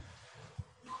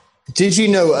Did you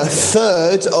know a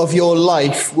third of your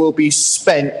life will be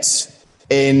spent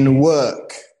in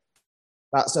work?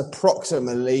 That's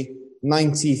approximately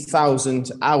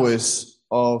 90,000 hours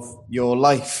of your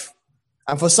life.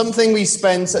 And for something we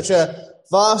spend such a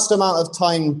vast amount of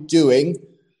time doing,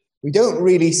 we don't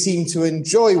really seem to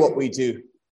enjoy what we do.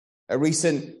 A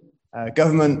recent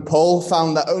government poll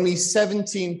found that only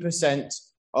 17%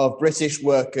 of British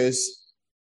workers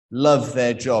love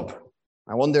their job.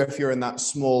 I wonder if you're in that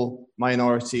small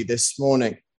minority this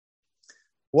morning.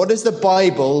 What does the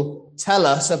Bible tell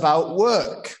us about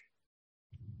work?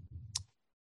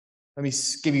 Let me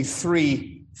give you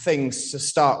three things to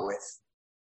start with.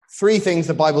 Three things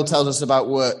the Bible tells us about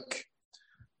work.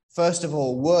 First of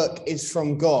all, work is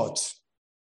from God.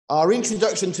 Our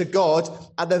introduction to God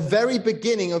at the very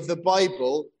beginning of the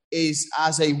Bible is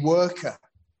as a worker.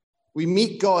 We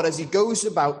meet God as he goes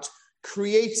about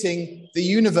creating the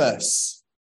universe.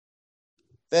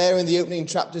 There in the opening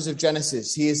chapters of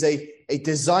Genesis, he is a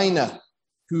designer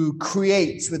who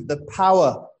creates with the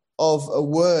power of a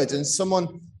word, and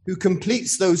someone who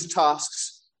completes those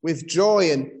tasks with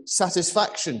joy and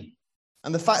satisfaction.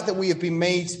 And the fact that we have been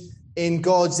made in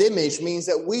God's image means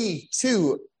that we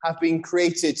too have been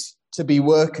created to be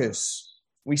workers.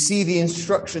 We see the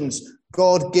instructions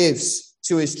God gives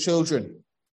to his children.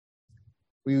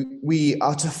 We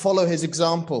are to follow his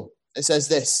example. It says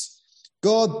this: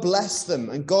 God blessed them,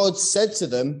 and God said to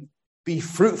them, "Be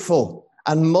fruitful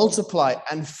and multiply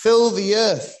and fill the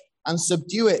earth and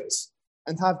subdue it,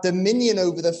 and have dominion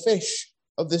over the fish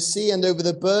of the sea and over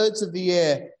the birds of the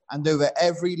air and over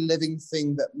every living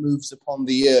thing that moves upon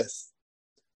the earth."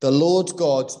 The Lord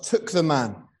God took the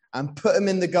man and put him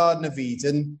in the Garden of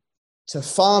Eden to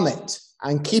farm it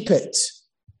and keep it.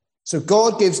 So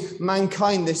God gives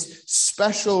mankind this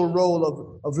special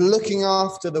role of looking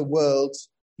after the world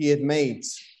he had made.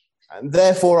 And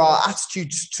therefore our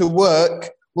attitude to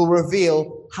work will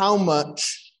reveal how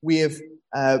much we have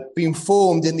been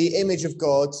formed in the image of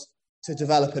God to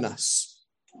develop in us.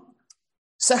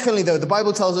 Secondly, though, the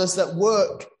Bible tells us that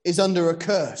work is under a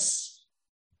curse.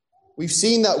 We've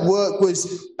seen that work was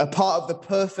a part of the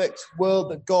perfect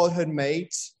world that God had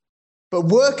made, but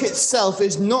work itself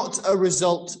is not a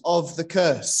result of the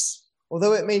curse.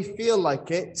 Although it may feel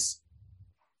like it,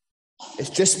 it's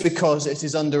just because it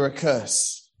is under a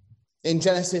curse. In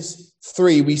Genesis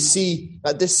 3, we see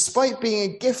that despite being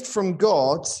a gift from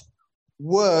God,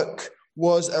 work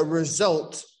was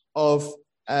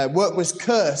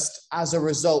cursed as a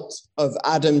result of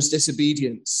Adam's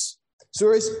disobedience. So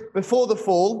whereas before the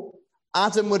fall,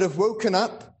 Adam would have woken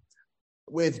up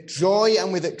with joy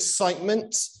and with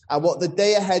excitement at what the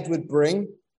day ahead would bring.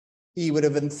 He would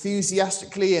have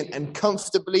enthusiastically and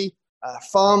comfortably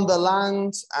farmed the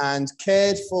land and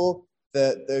cared for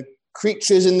the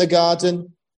creatures in the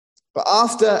garden. But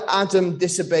after Adam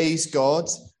disobeys God,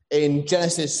 in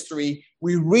Genesis 3,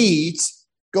 we read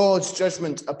God's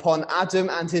judgment upon Adam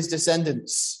and his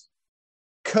descendants.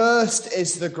 "Cursed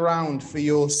is the ground for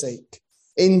your sake.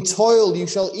 In toil you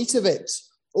shall eat of it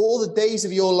all the days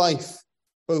of your life.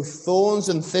 Both thorns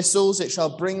and thistles it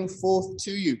shall bring forth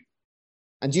to you.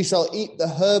 And you shall eat the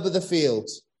herb of the field.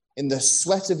 In the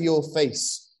sweat of your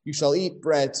face you shall eat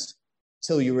bread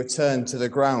till you return to the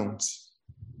ground."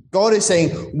 God is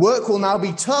saying work will now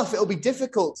be tough. It will be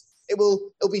difficult.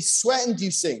 It'll be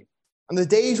sweat-inducing. And the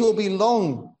days will be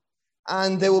long.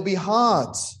 And they will be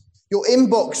hard. Your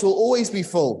inbox will always be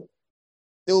full.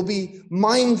 There will be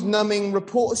mind-numbing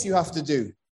reports you have to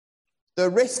do. The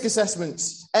risk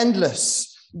assessments, endless.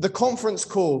 The conference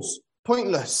calls,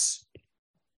 pointless.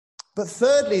 But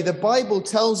thirdly, the Bible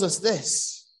tells us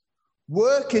this: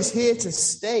 work is here to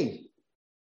stay.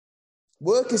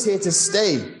 Work is here to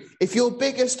stay. If your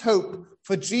biggest hope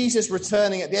for Jesus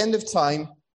returning at the end of time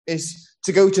is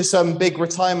to go to some big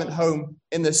retirement home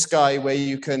in the sky where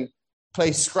you can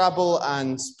play Scrabble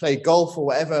and play golf or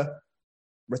whatever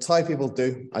retired people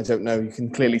do, I don't know, you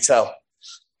can clearly tell,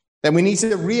 then we need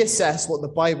to reassess what the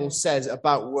Bible says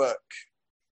about work.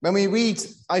 When we read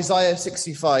Isaiah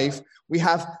 65, we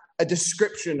have a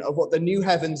description of what the new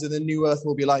heavens and the new earth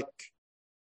will be like.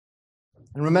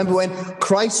 And remember, when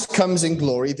Christ comes in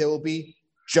glory, there will be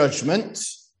judgment,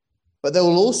 but there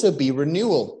will also be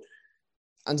renewal.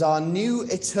 And our new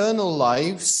eternal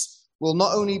lives will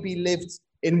not only be lived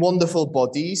in wonderful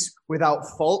bodies without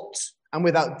fault and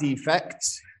without defect,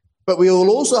 but we will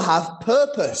also have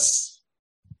purpose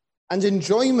and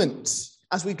enjoyment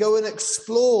as we go and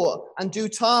explore and do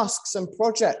tasks and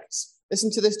projects. Listen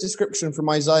to this description from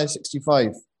Isaiah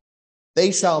 65.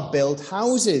 "They shall build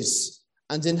houses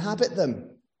and inhabit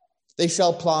them. They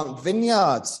shall plant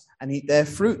vineyards and eat their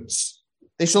fruits.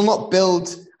 They shall not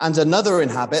build and another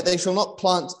inhabit. They shall not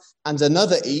plant and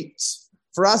another eat.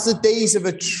 For as the days of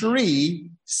a tree,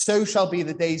 so shall be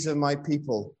the days of my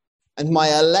people. And my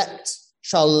elect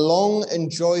shall long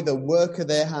enjoy the work of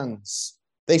their hands.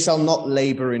 They shall not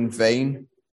labor in vain,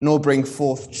 nor bring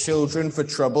forth children for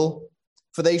trouble.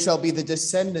 For they shall be the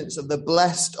descendants of the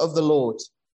blessed of the Lord,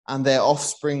 and their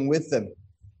offspring with them.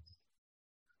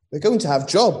 They're going to have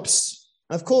jobs.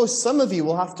 Of course, some of you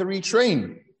will have to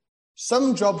retrain.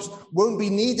 Some jobs won't be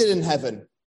needed in heaven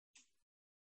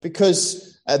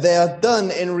because they are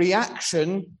done in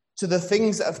reaction to the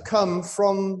things that have come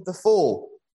from the fall.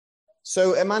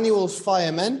 So Emmanuel's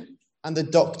firemen and the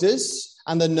doctors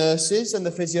and the nurses and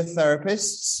the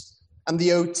physiotherapists and the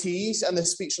OTs and the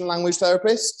speech and language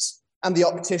therapists and the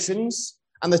opticians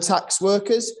and the tax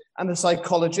workers and the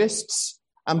psychologists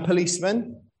and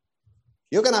policemen,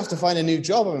 you're going to have to find a new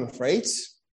job, I'm afraid,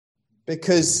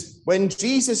 because when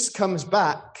Jesus comes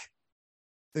back,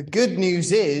 the good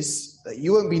news is that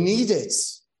you won't be needed.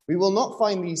 We will not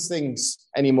find these things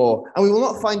anymore, and we will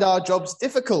not find our jobs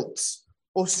difficult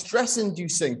or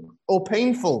stress-inducing or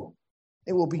painful.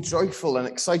 It will be joyful and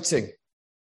exciting.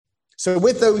 So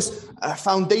with those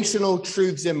foundational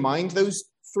truths in mind, those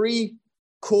three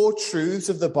core truths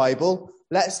of the Bible,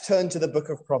 let's turn to the book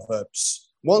of Proverbs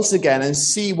once again and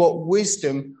see what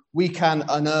wisdom we can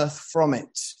unearth from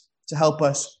it to help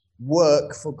us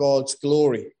work for God's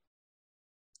glory.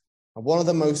 And one of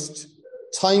the most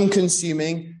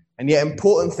time-consuming and yet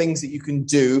important things that you can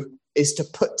do is to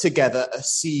put together a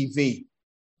CV.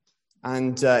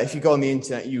 And if you go on the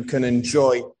internet, you can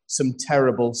enjoy some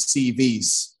terrible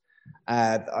CVs.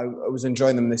 I was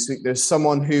enjoying them this week. There's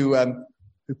someone who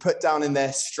put down in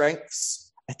their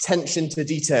strengths attention to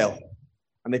detail,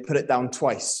 and they put it down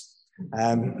twice.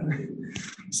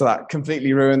 So that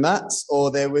completely ruined that. Or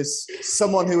there was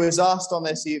someone who was asked on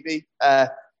their CV,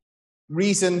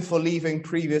 reason for leaving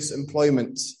previous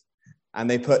employment, and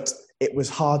they put, it was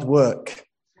hard work.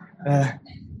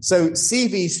 So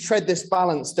CVs tread this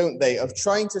balance, don't they, of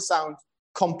trying to sound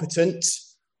competent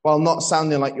while not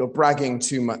sounding like you're bragging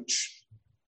too much.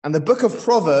 And the book of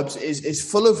Proverbs is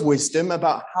full of wisdom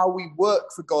about how we work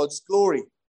for God's glory,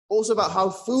 also about how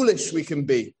foolish we can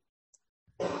be.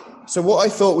 So what I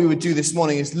thought we would do this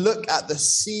morning is look at the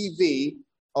CV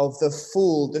of the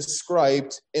fool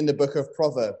described in the book of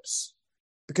Proverbs.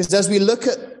 Because as we look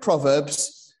at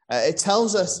Proverbs, it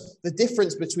tells us the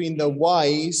difference between the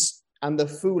wise and the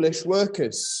foolish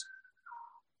workers.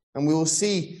 And we will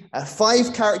see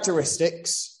 5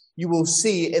 characteristics you will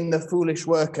see in the foolish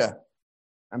worker.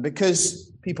 And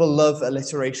because people love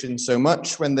alliteration so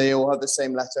much, when they all have the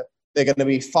same letter, they're going to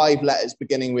be 5 letters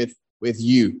beginning with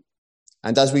U.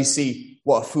 And as we see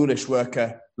what a foolish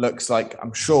worker looks like,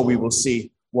 I'm sure we will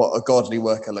see what a godly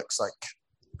worker looks like.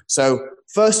 So,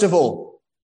 first of all,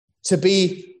 to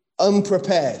be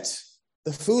unprepared.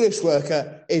 The foolish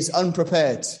worker is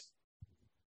unprepared.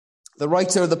 The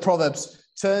writer of the Proverbs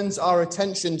turns our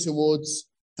attention towards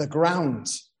the ground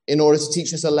in order to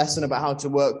teach us a lesson about how to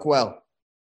work well.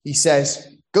 He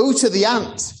says, "Go to the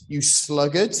ant, you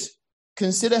sluggard.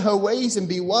 Consider her ways and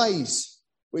be wise,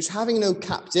 which having no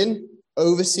captain,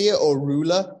 overseer, or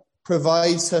ruler,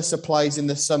 provides her supplies in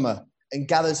the summer and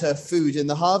gathers her food in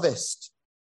the harvest.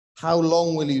 How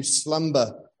long will you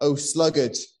slumber, O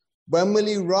sluggard? When will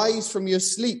you rise from your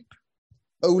sleep?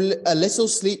 Oh, a little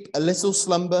sleep, a little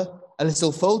slumber, a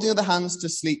little folding of the hands to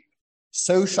sleep.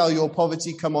 So shall your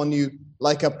poverty come on you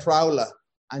like a prowler,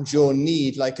 and your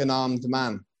need like an armed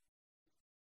man."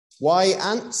 Why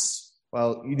ants?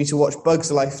 Well, you need to watch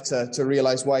Bug's Life to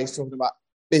realize why he's talking about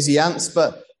busy ants.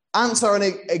 But ants are an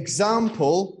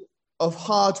example of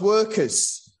hard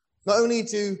workers. Not only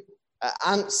do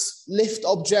ants lift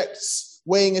objects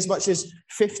weighing as much as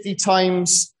 50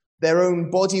 times their own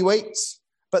body weight,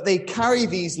 but they carry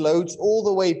these loads all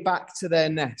the way back to their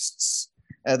nests.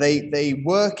 They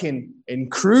work in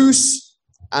crews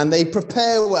and they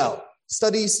prepare well.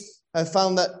 Studies have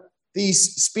found that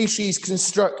these species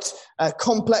construct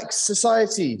complex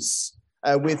societies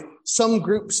with some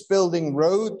groups building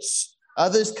roads,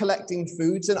 others collecting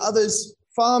foods, and others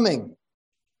farming.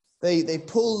 They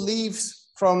pull leaves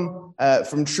from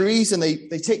trees and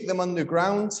they take them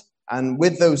underground, and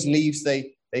with those leaves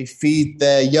they feed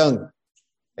their young.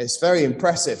 It's very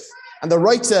impressive. And the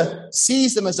writer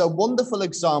sees them as a wonderful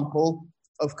example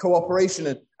of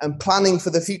cooperation and planning for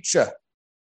the future.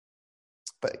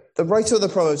 But the writer of the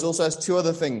Proverbs also has 2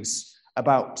 other things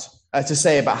to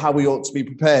say about how we ought to be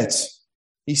prepared.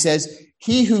 He says,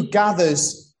 "He who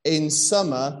gathers in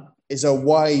summer is a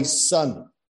wise son.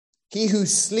 He who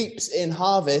sleeps in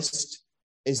harvest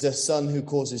is a son who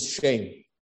causes shame."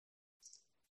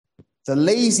 The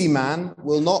lazy man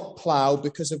will not plow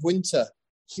because of winter.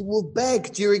 He will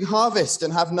beg during harvest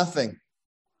and have nothing.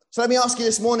 So let me ask you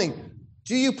this morning,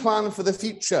 do you plan for the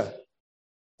future?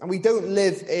 And we don't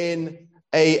live in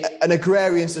an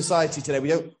agrarian society today.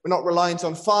 We're not reliant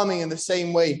on farming in the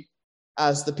same way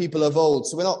as the people of old.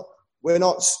 So we're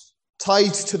not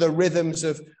tied to the rhythms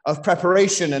of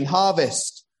preparation and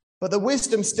harvest. But the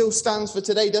wisdom still stands for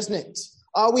today, doesn't it?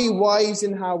 Are we wise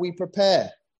in how we prepare?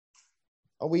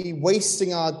 Are we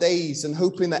wasting our days and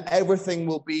hoping that everything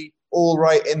will be all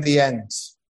right in the end?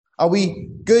 Are we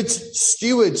good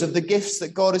stewards of the gifts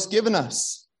that God has given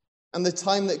us and the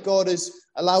time that God has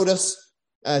allowed us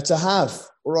to have?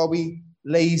 Or are we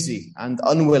lazy and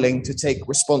unwilling to take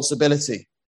responsibility?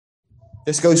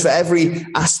 This goes for every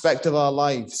aspect of our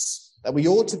lives, that we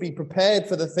ought to be prepared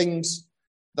for the things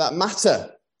that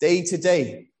matter day to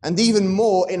day, and even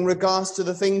more in regards to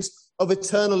the things of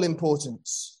eternal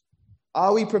importance.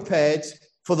 Are we prepared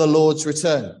for the Lord's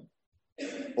return?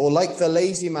 Or like the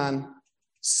lazy man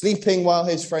sleeping while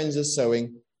his friends are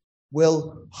sowing,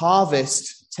 will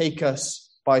harvest take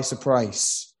us by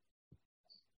surprise?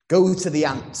 Go to the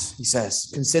ant, he says.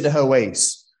 Consider her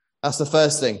ways. That's the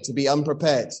first thing, to be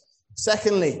unprepared.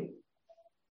 Secondly,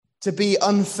 to be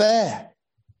unfair.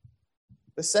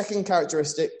 The second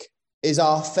characteristic is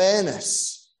our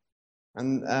fairness.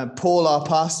 And Paul, our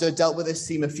pastor, dealt with this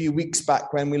theme a few weeks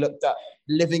back when we looked at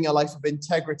living a life of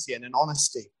integrity and in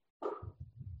honesty.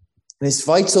 And it's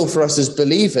vital for us as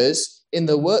believers in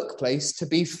the workplace to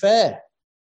be fair,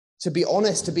 to be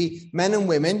honest, to be men and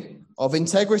women of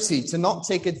integrity, to not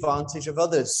take advantage of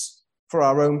others for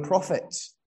our own profit.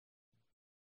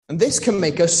 And this can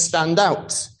make us stand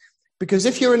out, because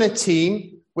if you're in a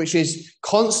team which is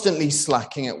constantly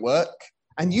slacking at work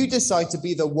and you decide to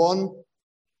be the one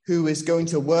who is going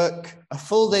to work a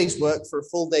full day's work for a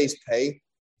full day's pay,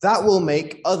 that will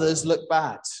make others look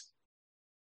bad.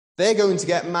 They're going to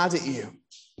get mad at you.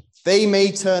 They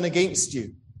may turn against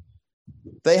you.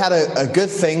 They had a good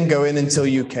thing going until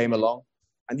you came along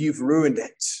and you've ruined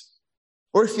it.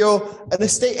 Or if you're an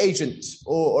estate agent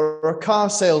or a car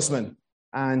salesman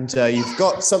and you've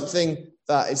got something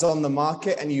that is on the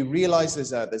market and you realize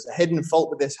there's a hidden fault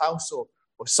with this house or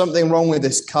something wrong with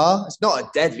this car. It's not a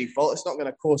deadly fault. It's not going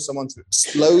to cause someone to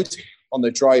explode on the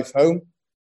drive home.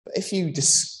 But if you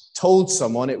just told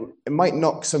someone, it might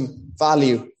knock some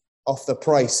value off the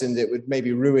price and it would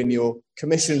maybe ruin your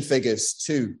commission figures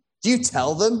too. Do you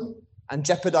tell them and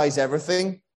jeopardize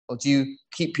everything, or do you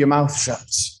keep your mouth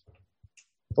shut?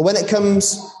 But when it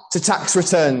comes to tax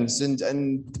returns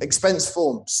and expense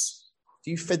forms, do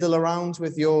you fiddle around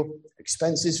with your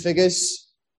expenses figures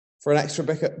for an extra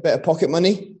bit of pocket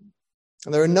money?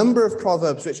 And there are a number of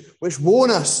proverbs which warn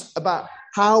us about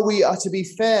how we are to be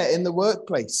fair in the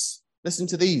workplace. Listen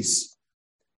to these.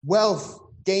 Wealth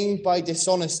gained by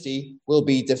dishonesty will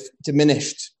be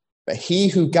diminished, but he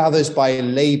who gathers by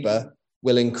labor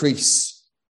will increase.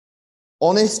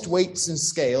 Honest weights and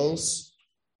scales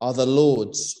are the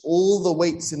Lord's. All the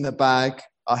weights in the bag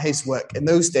are his work. In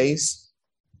those days,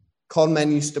 con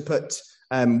men used to put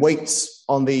weights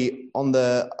on the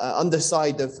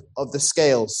underside of the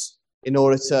scales in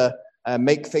order to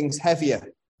make things heavier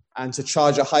and to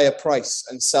charge a higher price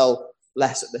and sell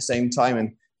less at the same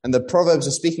time. And the Proverbs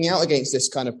are speaking out against this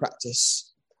kind of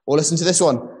practice. Or listen to this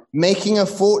one. Making a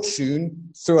fortune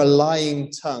through a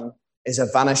lying tongue is a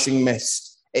vanishing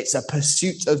mist. It's a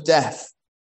pursuit of death.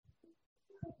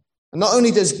 And not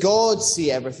only does God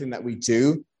see everything that we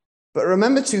do, but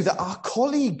remember too that our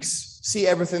colleagues see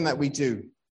everything that we do.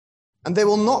 And they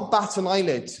will not bat an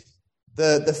eyelid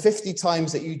the 50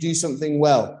 times that you do something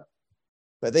well.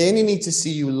 But they only need to see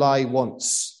you lie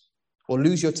once or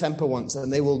lose your temper once,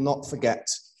 and they will not forget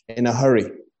in a hurry.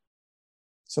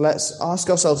 So let's ask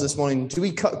ourselves this morning, do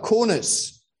we cut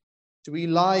corners? Do we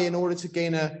lie in order to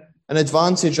gain an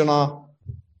advantage on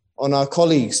our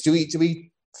colleagues? Do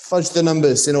we fudge the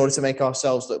numbers in order to make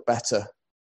ourselves look better?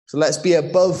 So let's be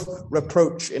above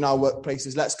reproach in our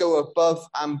workplaces. Let's go above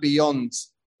and beyond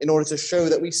in order to show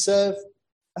that we serve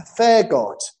a fair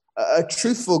God, a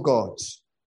truthful God,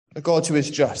 a God who is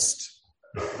just.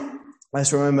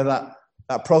 Let's remember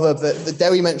that proverb that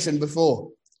Dewi mentioned before.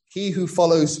 He who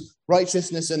follows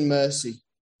righteousness and mercy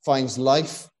finds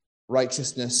life,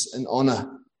 righteousness, and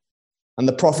honor. And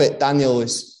the prophet Daniel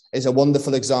is a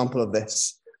wonderful example of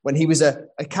this. When he was a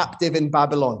captive in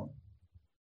Babylon,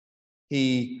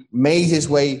 he made his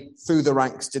way through the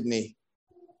ranks, didn't he?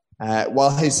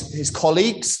 While his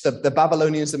colleagues, the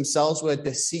Babylonians themselves, were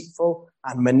deceitful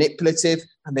and manipulative,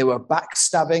 and they were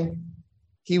backstabbing,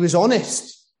 he was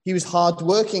honest. He was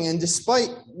hardworking, and despite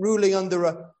ruling under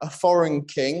a foreign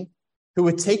king, who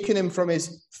had taken him from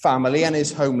his family and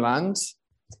his homeland.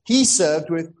 He served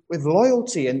with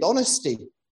loyalty and honesty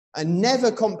and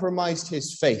never compromised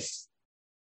his faith.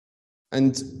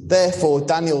 And therefore,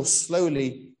 Daniel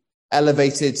slowly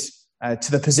elevated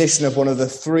to the position of one of the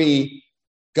 3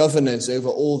 governors over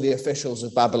all the officials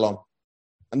of Babylon.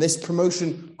 And this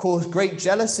promotion caused great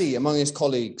jealousy among his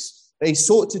colleagues. They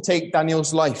sought to take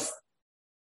Daniel's life.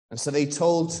 And so they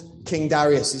told King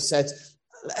Darius, he said,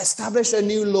 establish a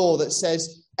new law that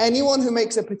says anyone who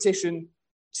makes a petition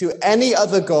to any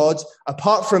other god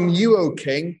apart from you, O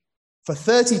king, for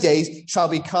 30 days shall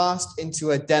be cast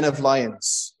into a den of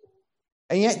lions.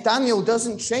 And yet Daniel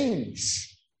doesn't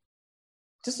change.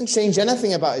 Doesn't change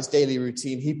anything about his daily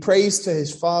routine. He prays to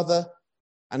his father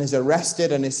and is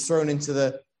arrested and is thrown into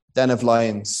the den of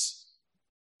lions.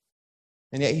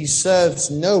 And yet he serves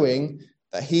knowing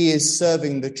that he is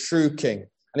serving the true king.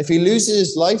 And if he loses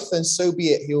his life, then so be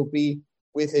it. He'll be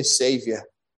with his Savior.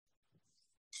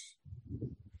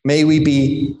 May we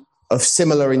be of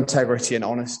similar integrity and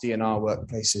honesty in our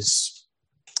workplaces.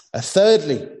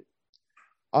 Thirdly,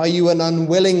 are you an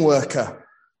unwilling worker?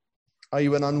 Are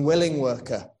you an unwilling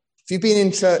worker? If you've been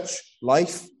in church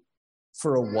life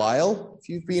for a while, if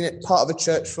you've been part of a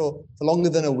church for longer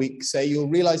than a week, say, you'll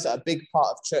realize that a big part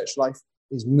of church life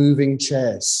is moving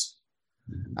chairs.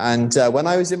 And when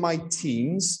I was in my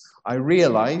teens, I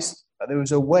realized that there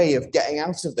was a way of getting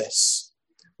out of this.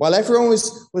 While everyone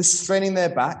was straining their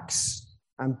backs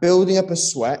and building up a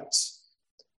sweat,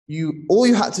 all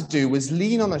you had to do was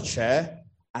lean on a chair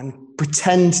and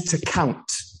pretend to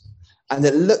count. And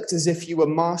it looked as if you were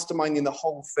masterminding the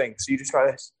whole thing. So you just go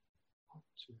this. 1,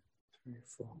 2, 3,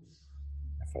 4.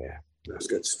 Yeah, that's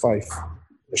good. It's 5.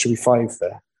 There should be 5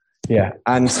 there. Yeah,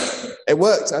 and it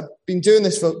worked. I've been doing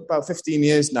this for about 15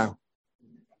 years now.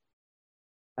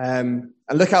 And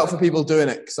look out for people doing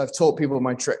it, because I've taught people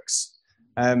my tricks.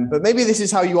 But maybe this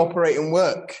is how you operate in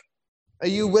work. Are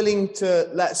you willing to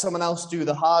let someone else do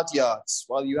the hard yards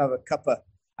while you have a cuppa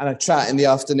and a chat in the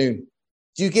afternoon?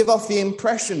 Do you give off the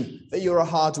impression that you're a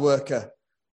hard worker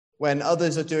when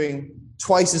others are doing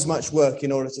twice as much work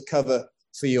in order to cover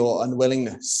for your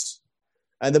unwillingness?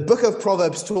 And the book of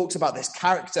Proverbs talks about this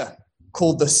character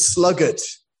called the sluggard.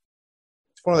 It's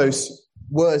one of those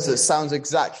words that sounds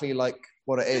exactly like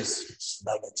what it is,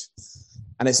 sluggard.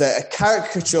 And it's a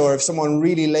caricature of someone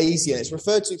really lazy, and it's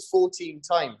referred to 14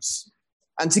 times.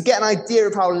 And to get an idea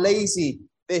of how lazy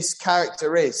this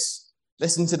character is,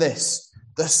 listen to this.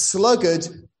 The sluggard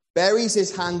buries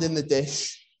his hand in the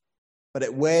dish, but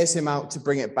it wears him out to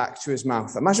bring it back to his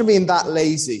mouth. Imagine being that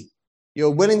lazy.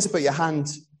 You're willing to put your hand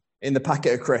in the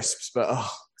packet of crisps, but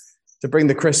to bring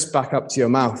the crisps back up to your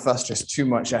mouth, that's just too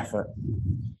much effort.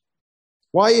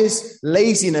 Why is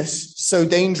laziness so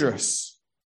dangerous?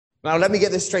 Now, let me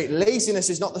get this straight. Laziness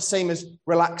is not the same as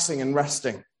relaxing and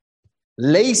resting.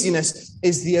 Laziness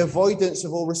is the avoidance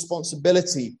of all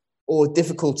responsibility or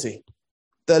difficulty.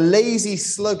 The lazy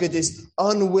sluggard is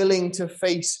unwilling to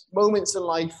face moments in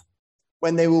life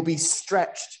when they will be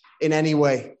stretched in any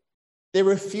way. They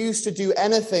refuse to do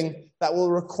anything that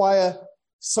will require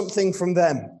something from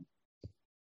them.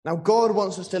 Now, God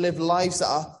wants us to live lives that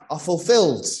are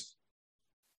fulfilled.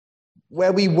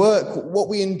 Where we work, what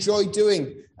we enjoy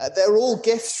doing, they're all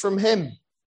gifts from him.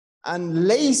 And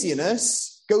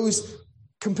laziness goes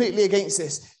completely against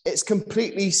this. It's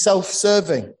completely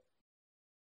self-serving.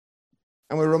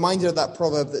 And we're reminded of that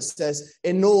proverb that says,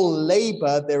 in all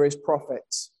labor there is profit,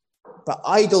 but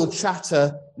idle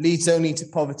chatter leads only to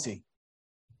poverty.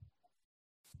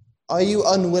 Are you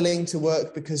unwilling to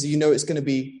work because you know it's going to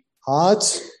be hard?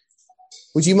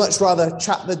 Would you much rather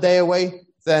chat the day away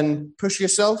than push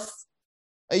yourself?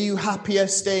 Are you happier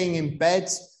staying in bed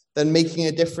than making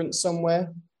a difference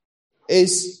somewhere?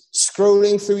 Is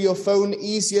scrolling through your phone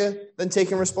easier than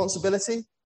taking responsibility?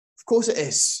 Of course it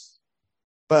is.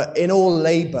 But in all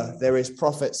labor, there is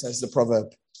profit, says the proverb.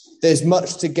 There's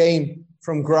much to gain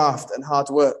from graft and hard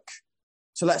work.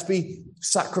 So let's be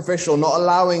sacrificial, not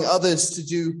allowing others to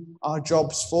do our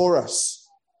jobs for us,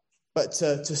 but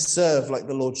to serve like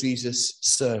the Lord Jesus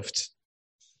served.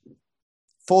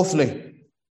 Fourthly,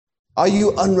 are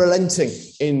you unrelenting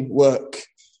in work?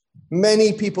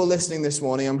 Many people listening this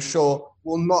morning, I'm sure,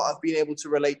 will not have been able to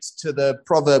relate to the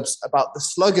Proverbs about the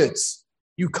sluggards.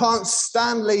 You can't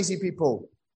stand lazy people.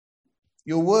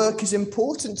 Your work is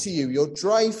important to you. Your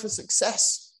drive for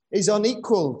success is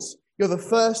unequaled. You're the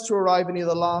first to arrive and you're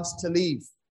the last to leave.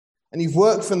 And you've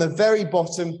worked from the very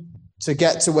bottom to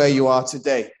get to where you are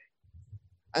today.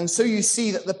 And so you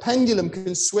see that the pendulum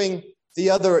can swing the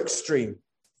other extreme.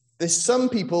 There's some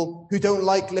people who don't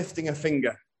like lifting a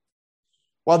finger.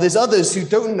 while there's others who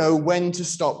don't know when to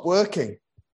stop working.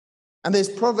 And there's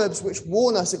Proverbs which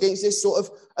warn us against this sort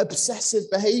of obsessive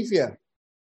behavior.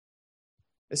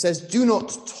 It says, do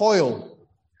not toil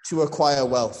to acquire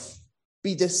wealth.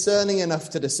 Be discerning enough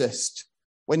to desist.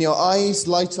 When your eyes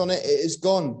light on it, it is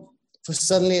gone. For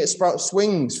suddenly it sprouts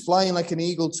wings, flying like an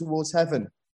eagle towards heaven.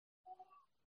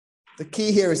 The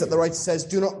key here is that the writer says,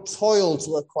 do not toil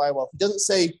to acquire wealth. He doesn't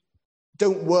say,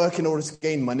 don't work in order to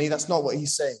gain money. That's not what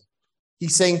he's saying.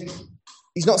 He's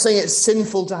not saying it's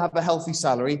sinful to have a healthy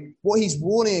salary. What he's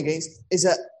warning against is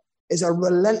a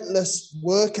relentless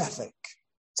work ethic.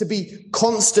 To be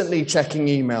constantly checking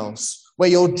emails, where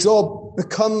your job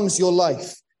becomes your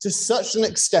life to such an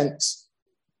extent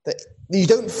that you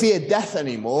don't fear death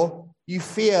anymore, you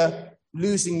fear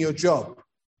losing your job.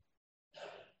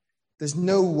 There's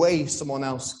no way someone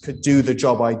else could do the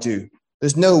job I do.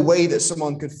 There's no way that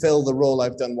someone could fill the role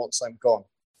I've done once I'm gone.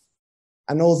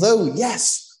 And although,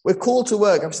 yes, we're called to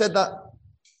work, I've said that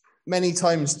many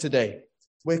times today,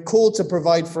 we're called to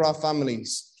provide for our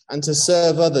families and to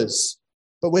serve others,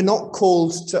 but we're not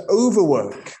called to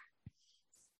overwork.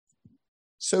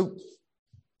 So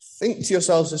think to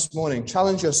yourselves this morning,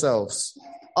 challenge yourselves.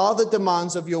 Are the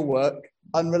demands of your work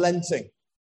unrelenting?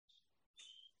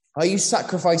 Are you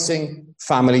sacrificing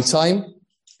family time?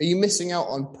 Are you missing out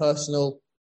on personal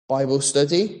Bible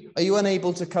study? Are you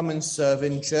unable to come and serve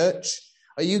in church?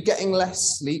 Are you getting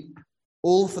less sleep,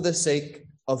 all for the sake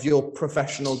of your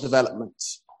professional development?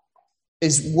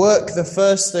 Is work the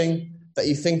first thing that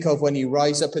you think of when you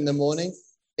rise up in the morning?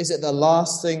 Is it the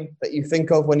last thing that you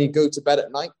think of when you go to bed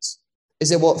at night?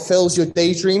 Is it what fills your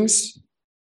daydreams?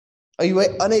 Are you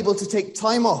unable to take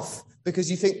time off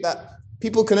because you think that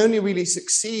people can only really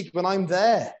succeed when I'm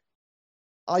there?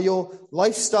 Are your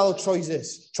lifestyle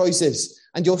choices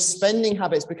and your spending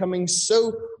habits becoming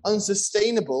so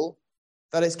unsustainable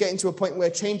that it's getting to a point where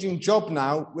changing job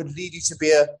now would lead you to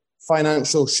be a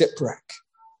financial shipwreck?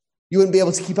 You wouldn't be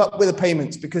able to keep up with the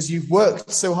payments because you've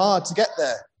worked so hard to get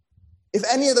there. If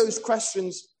any of those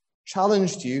questions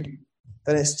challenged you,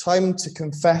 then it's time to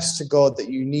confess to God that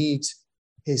you need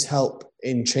his help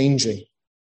in changing.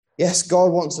 Yes,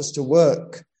 God wants us to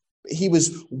work, but he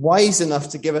was wise enough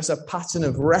to give us a pattern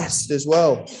of rest as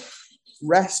well.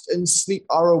 Rest and sleep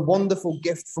are a wonderful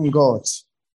gift from God.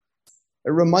 It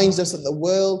reminds us that the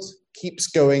world keeps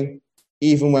going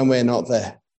even when we're not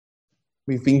there.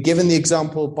 We've been given the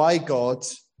example by God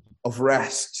of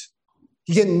rest.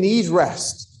 He didn't need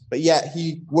rest, but yet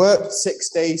he worked 6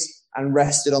 days and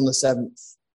rested on the seventh.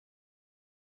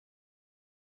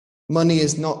 Money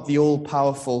is not the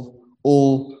all-powerful,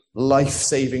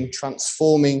 all-life-saving,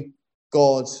 transforming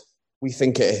God we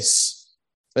think it is.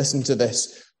 Listen to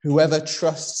this. Whoever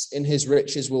trusts in his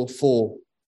riches will fall,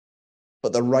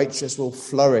 but the righteous will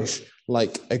flourish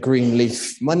like a green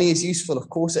leaf. Money is useful, of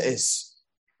course it is.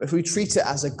 If we treat it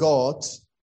as a god,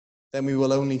 then we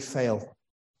will only fail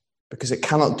because it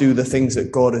cannot do the things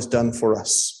that God has done for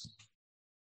us.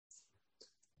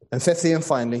 And fifthly and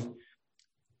finally,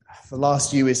 the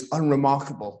last U is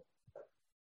unremarkable.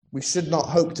 We should not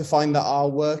hope to find that our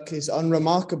work is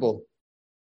unremarkable.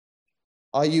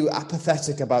 Are you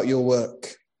apathetic about your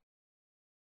work?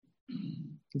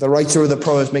 The writer of the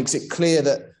Proverbs makes it clear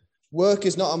that work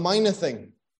is not a minor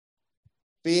thing.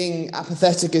 Being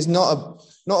apathetic is not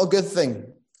a good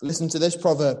thing. Listen to this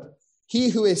proverb. He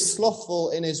who is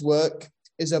slothful in his work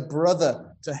is a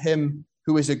brother to him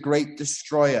who is a great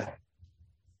destroyer.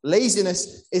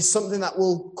 Laziness is something that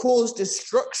will cause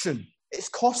destruction. It's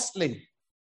costly.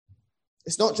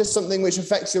 It's not just something which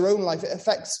affects your own life. It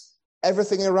affects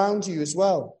everything around you as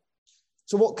well.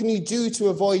 So what can you do to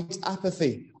avoid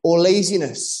apathy or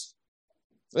laziness?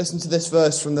 Listen to this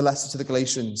verse from the letter to the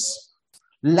Galatians.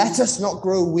 Let us not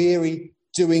grow weary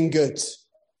doing good,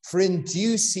 for in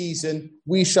due season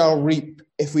we shall reap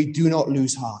if we do not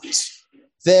lose heart.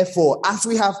 Therefore, as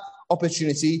we have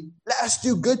opportunity, let us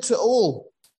do good to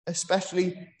all,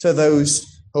 especially to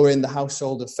those who are in the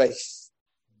household of faith.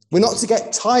 We're not to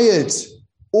get tired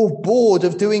or bored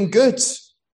of doing good.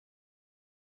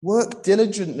 Work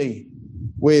diligently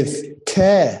with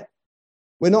care.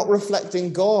 We're not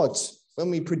reflecting God when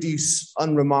we produce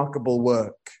unremarkable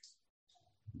work.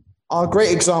 Our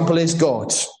great example is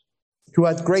God, who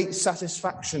had great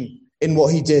satisfaction in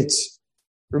what he did.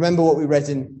 Remember what we read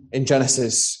in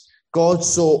Genesis. God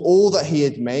saw all that he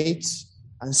had made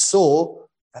and saw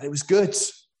that it was good.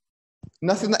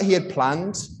 Nothing that he had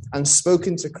planned and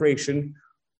spoken to creation,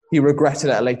 he regretted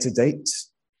at a later date.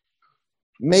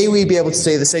 May we be able to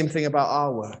say the same thing about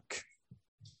our work.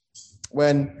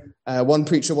 When one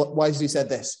preacher wisely said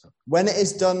this, when it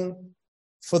is done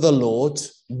for the Lord,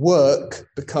 work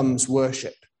becomes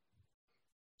worship.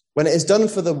 When it is done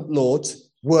for the Lord,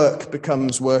 work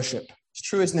becomes worship. It's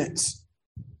true, isn't it?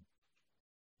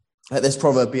 Let this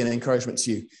proverb be an encouragement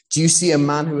to you. Do you see a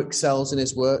man who excels in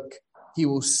his work? He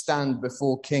will stand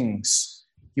before kings.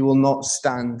 He will not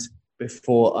stand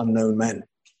before unknown men.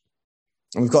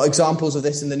 And we've got examples of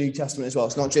this in the New Testament as well.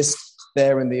 It's not just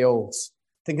there in the Old.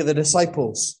 Think of the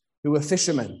disciples who were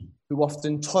fishermen, who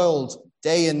often toiled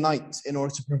day and night in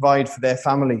order to provide for their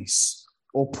families.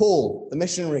 Or Paul, the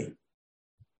missionary,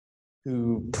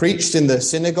 who preached in the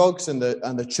synagogues and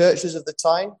the churches of the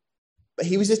time, but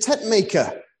he was a tent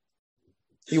maker.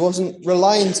 He wasn't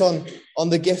reliant on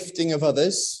the gifting of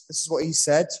others. This is what he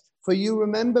said. For you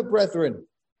remember, brethren,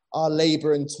 our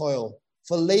labor and toil,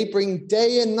 for laboring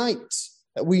day and night,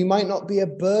 that we might not be a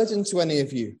burden to any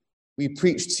of you. We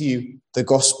preach to you the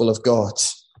gospel of God.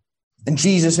 And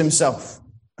Jesus himself,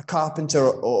 a carpenter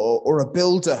or a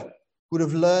builder, would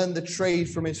have learned the trade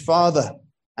from his father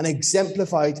and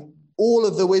exemplified all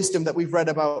of the wisdom that we've read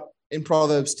about in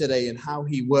Proverbs today and how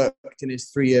he worked in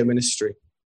his 3-year ministry.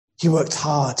 He worked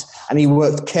hard and he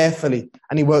worked carefully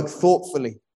and he worked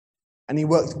thoughtfully and he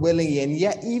worked willingly. And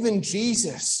yet even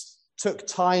Jesus took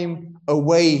time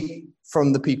away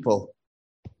from the people.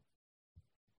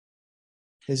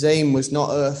 His aim was not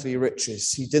earthly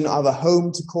riches. He didn't have a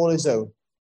home to call his own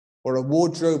or a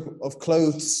wardrobe of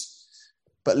clothes,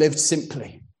 but lived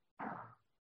simply.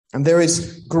 And there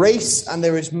is grace and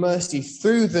there is mercy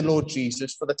through the Lord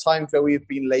Jesus for the times where we have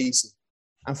been lazy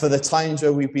and for the times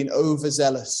where we've been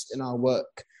overzealous in our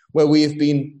work, where we have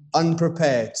been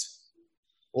unprepared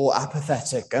or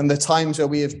apathetic, and the times where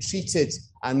we have cheated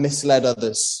and misled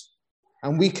others.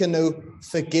 And we can know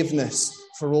forgiveness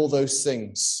for all those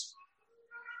things.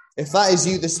 If that is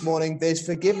you this morning, there's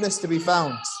forgiveness to be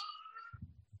found.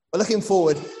 But looking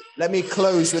forward, let me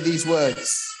close with these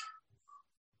words.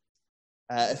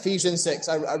 Ephesians 6,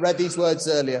 I read these words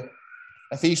earlier.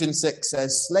 Ephesians 6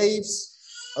 says, slaves,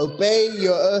 obey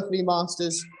your earthly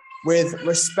masters with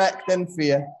respect and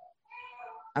fear,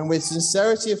 and with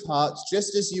sincerity of heart,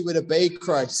 just as you would obey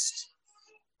Christ.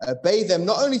 Obey them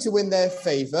not only to win their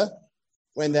favor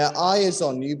when their eye is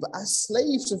on you, but as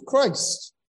slaves of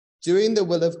Christ, doing the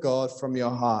will of God from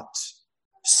your heart.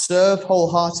 Serve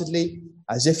wholeheartedly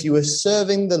as if you were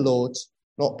serving the Lord,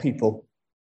 not people,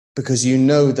 because you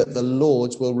know that the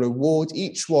Lord will reward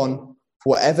each one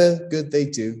for whatever good they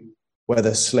do,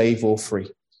 whether slave or free.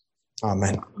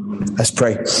 Amen. Let's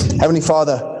pray. Heavenly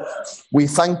Father, we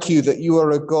thank you that you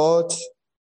are a God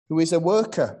who is a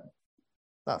worker.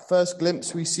 That first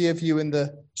glimpse we see of you in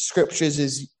the scriptures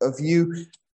is of you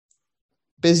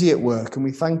busy at work. And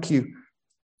we thank you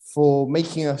for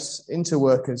making us into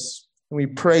workers. And we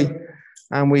pray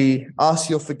and we ask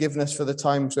your forgiveness for the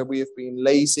times where we have been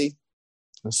lazy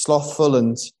and slothful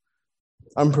and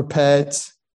unprepared.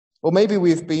 Or maybe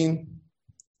we've been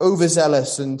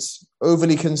overzealous and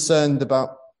overly concerned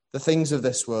about the things of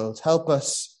this world. Help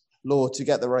us, Lord, to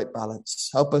get the right balance.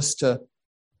 Help us to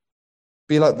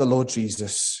be like the Lord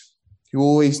Jesus, who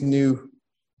always knew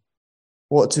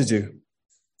what to do.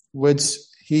 Would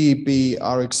he be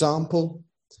our example?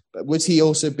 But would he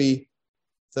also be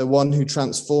the one who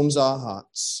transforms our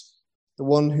hearts, the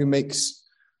one who makes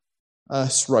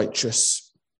us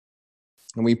righteous?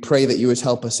 And we pray that you would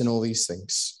help us in all these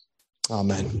things.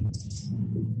 Amen.